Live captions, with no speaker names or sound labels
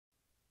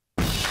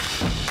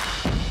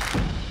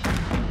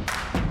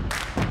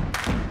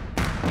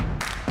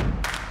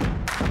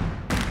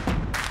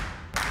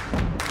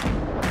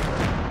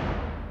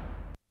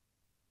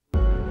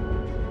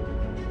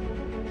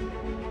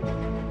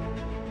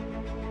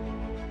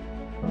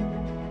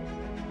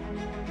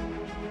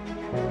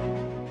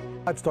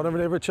It's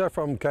Donovan Everett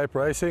from Cape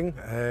Racing,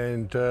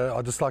 and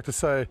I'd just like to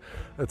say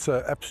it's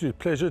an absolute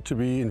pleasure to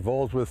be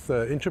involved with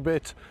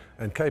Intrabet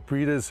and Cape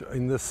Breeders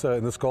in this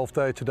golf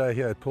day today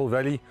here at Pearl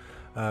Valley.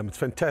 It's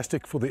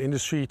fantastic for the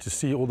industry to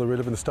see all the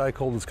relevant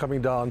stakeholders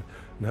coming down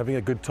and having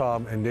a good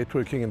time and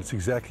networking, and it's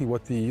exactly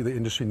what the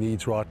industry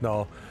needs right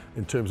now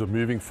in terms of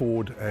moving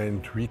forward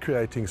and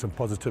recreating some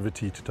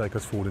positivity to take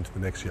us forward into the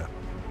next year.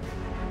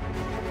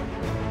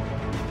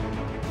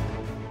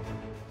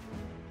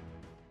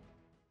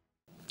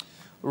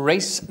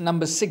 Race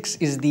number 6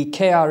 is the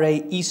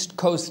KRA East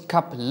Coast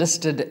Cup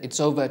listed.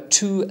 It's over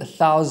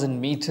 2,000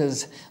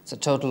 meters. It's a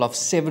total of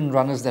 7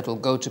 runners that will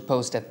go to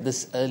post at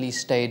this early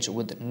stage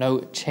with no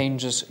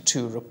changes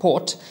to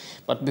report.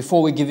 But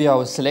before we give you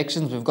our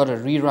selections, we've got a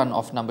rerun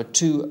of number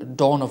 2,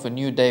 Dawn of a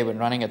New Day, when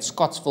running at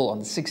Scottsville on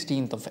the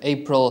 16th of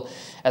April,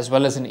 as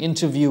well as an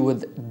interview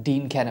with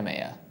Dean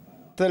Kannemeyer.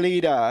 The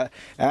leader,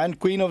 and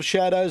Queen of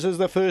Shadows is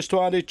the first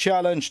one to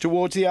challenge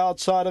towards the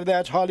outside of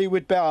that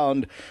Hollywood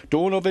bound.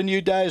 Dawn of a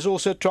New Day is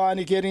also trying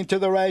to get into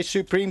the race.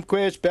 Supreme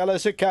Quest, Bella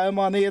Sacombe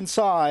on the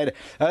inside.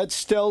 It's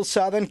still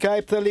Southern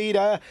Cape the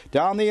leader.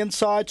 Down the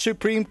inside,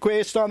 Supreme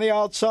Quest on the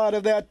outside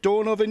of that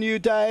Dawn of a New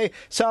Day.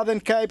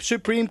 Southern Cape,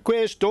 Supreme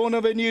Quest, Dawn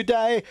of a New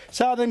Day.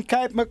 Southern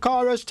Cape,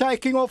 Makara's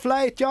taking off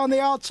late on the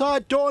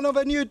outside. Dawn of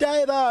a New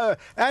Day though,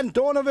 and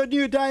Dawn of a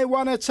New Day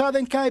won at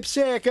Southern Cape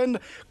second.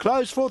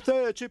 Close for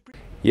third.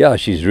 Yeah,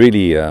 she's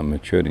really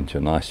matured into a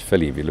nice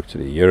filly. If you looked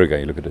at it a year ago,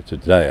 you look at it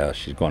today,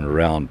 she's gone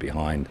around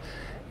behind,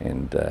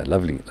 and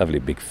lovely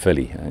big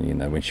filly. And you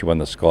know, when she won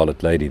the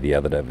Scarlet Lady the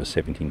other day over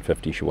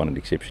 1750, she won it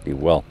exceptionally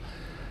well.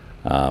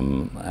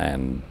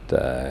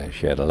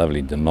 She had a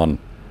lovely Denon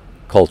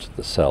colt at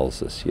the sales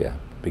this year,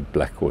 big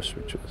black horse,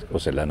 which was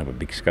also land of a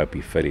big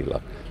scopy filly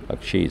like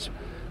she's,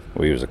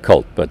 where he was a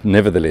colt, but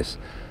nevertheless.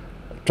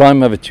 Try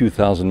him over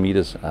 2,000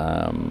 meters.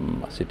 I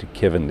said to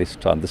Kevin, let's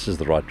try. This is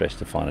the right race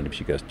to find out if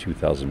she goes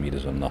 2,000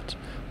 meters or not.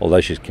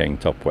 Although she's carrying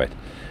top weight,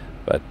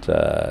 but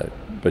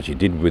she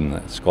did win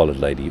the Scarlet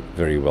Lady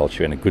very well.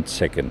 She ran a good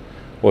second,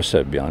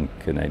 also behind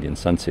Canadian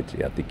Sunset,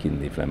 I think, in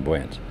the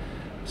Flamboyant.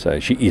 So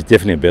she is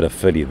definitely a better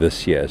filly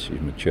this year.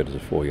 She's matured as a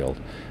 4-year-old,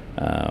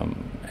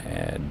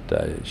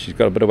 she's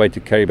got a bit of weight to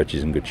carry, but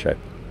she's in good shape.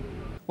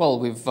 Well,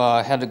 we've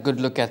had a good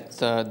look at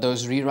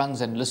those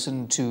reruns and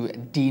listened to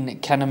Dean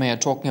Kannemeyer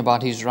talking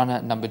about his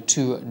runner number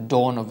 2,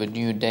 Dawn of a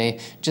New Day.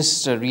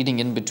 Just reading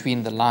in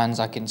between the lines,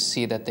 I can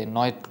see that they're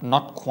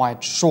not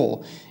quite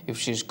sure if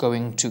she's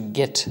going to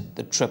get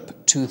the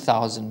trip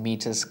 2,000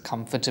 meters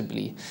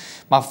comfortably.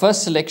 My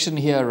first selection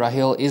here,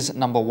 Rahil, is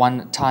number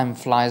 1, Time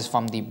Flies,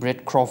 from the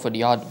Brett Crawford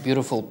yard.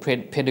 Beautiful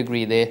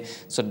pedigree there.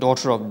 It's a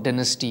daughter of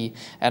Dynasty,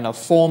 and her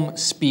form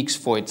speaks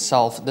for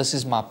itself. This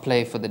is my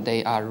play for the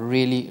day. I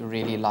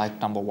really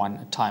like number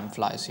 1, Time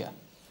Flies here.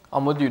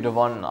 I'm with you,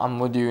 Devon. I'm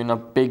with you in a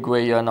big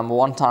way here. Number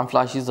 1, Time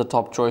Flies, she's the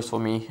top choice for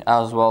me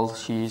as well.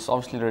 She's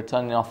obviously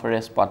returning off a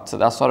rest, but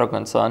that's not a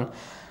concern.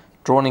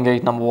 Drawing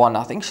gate number 1,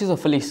 I think she's a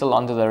filly still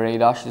under the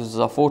radar. She's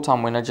a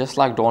 4-time winner, just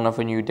like Dawn of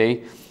a New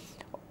Day,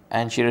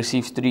 and she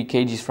receives 3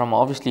 kgs from her.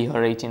 Obviously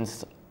her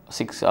rating's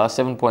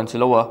 7 points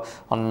lower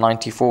on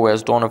 94,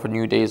 whereas Dawn of a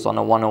New Day is on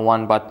a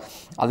 101. But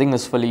I think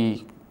this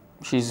filly,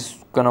 she's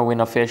gonna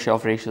win a fair share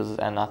of races,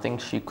 and I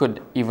think she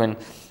could even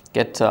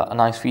get a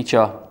nice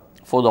feature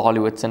for the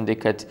Hollywood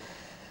Syndicate.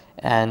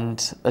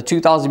 And a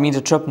 2,000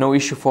 meter trip, no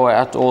issue for her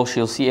at all.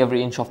 She'll see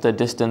every inch of the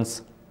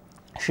distance.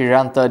 She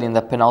ran 3rd in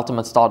the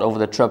penultimate start over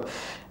the trip,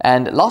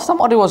 and last time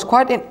out it was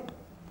quite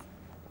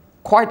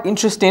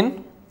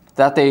interesting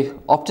that they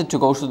opted to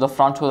go to the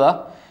front with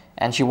her,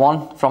 and she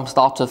won from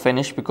start to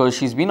finish, because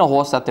she's been a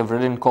horse that they've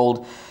ridden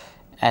cold,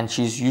 and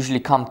she's usually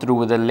come through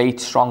with a late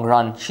strong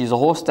run. She's a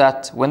horse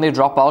that when they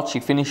drop out,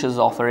 she finishes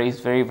off a race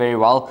very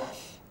well,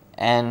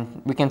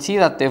 and we can see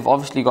that they've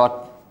obviously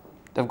got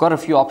a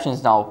few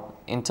options now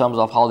in terms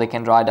of how they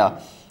can ride her.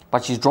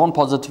 But she's drawn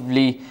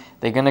positively.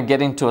 They're going to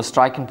get into a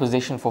striking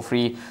position for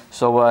free.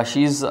 So I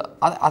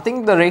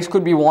think the race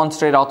could be won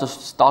straight out of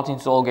starting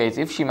stall gates.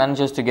 If she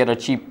manages to get a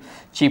cheap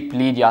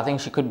lead, yeah, I think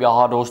she could be a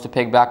hard horse to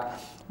pick back.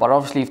 But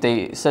obviously if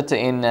they sit her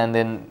in and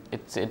then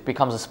it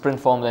becomes a sprint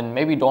form, then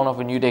maybe Dawn of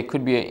a New Day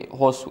could be a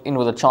horse in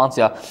with a chance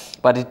here.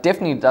 But it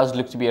definitely does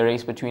look to be a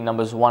race between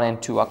numbers 1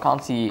 and 2. I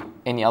can't see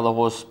any other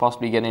horse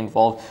possibly getting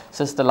involved.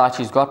 Sister Light,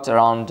 she's got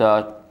around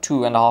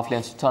 2.5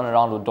 lengths to turn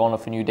around with Dawn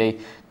of a New Day.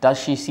 Does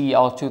she see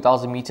our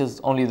 2,000 meters?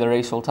 Only the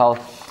race will tell.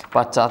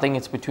 But I think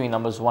it's between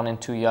numbers 1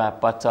 and 2, yeah.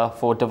 But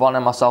for Devon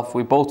and myself,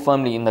 we're both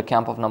firmly in the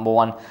camp of number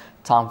 1,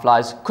 Time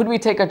Flies. Could we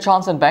take a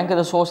chance and banker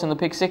this horse in the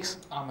pick 6?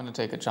 I'm going to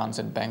take a chance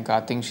at banker.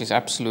 I think she's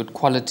absolute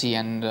quality,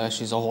 and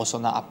she's a horse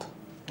on the up.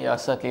 Yeah,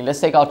 certainly. Let's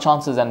take our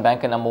chances and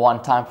banker number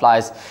 1, Time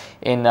Flies,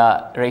 in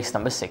race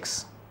number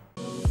 6.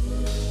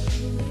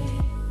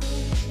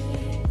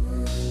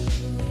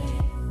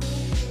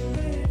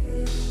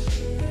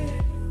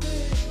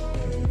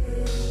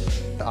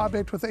 I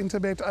bet with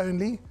Interbet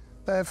only.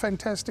 They're a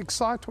fantastic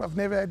site. I've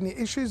never had any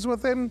issues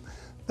with them.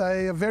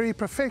 They are very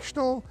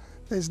professional.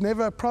 There's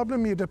never a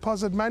problem. You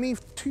deposit money,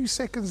 2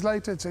 seconds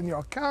later it's in your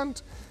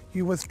account.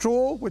 you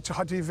withdraw, which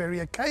I do very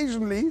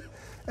occasionally,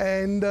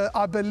 and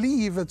I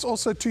believe it's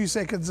also 2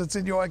 seconds it's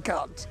in your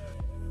account.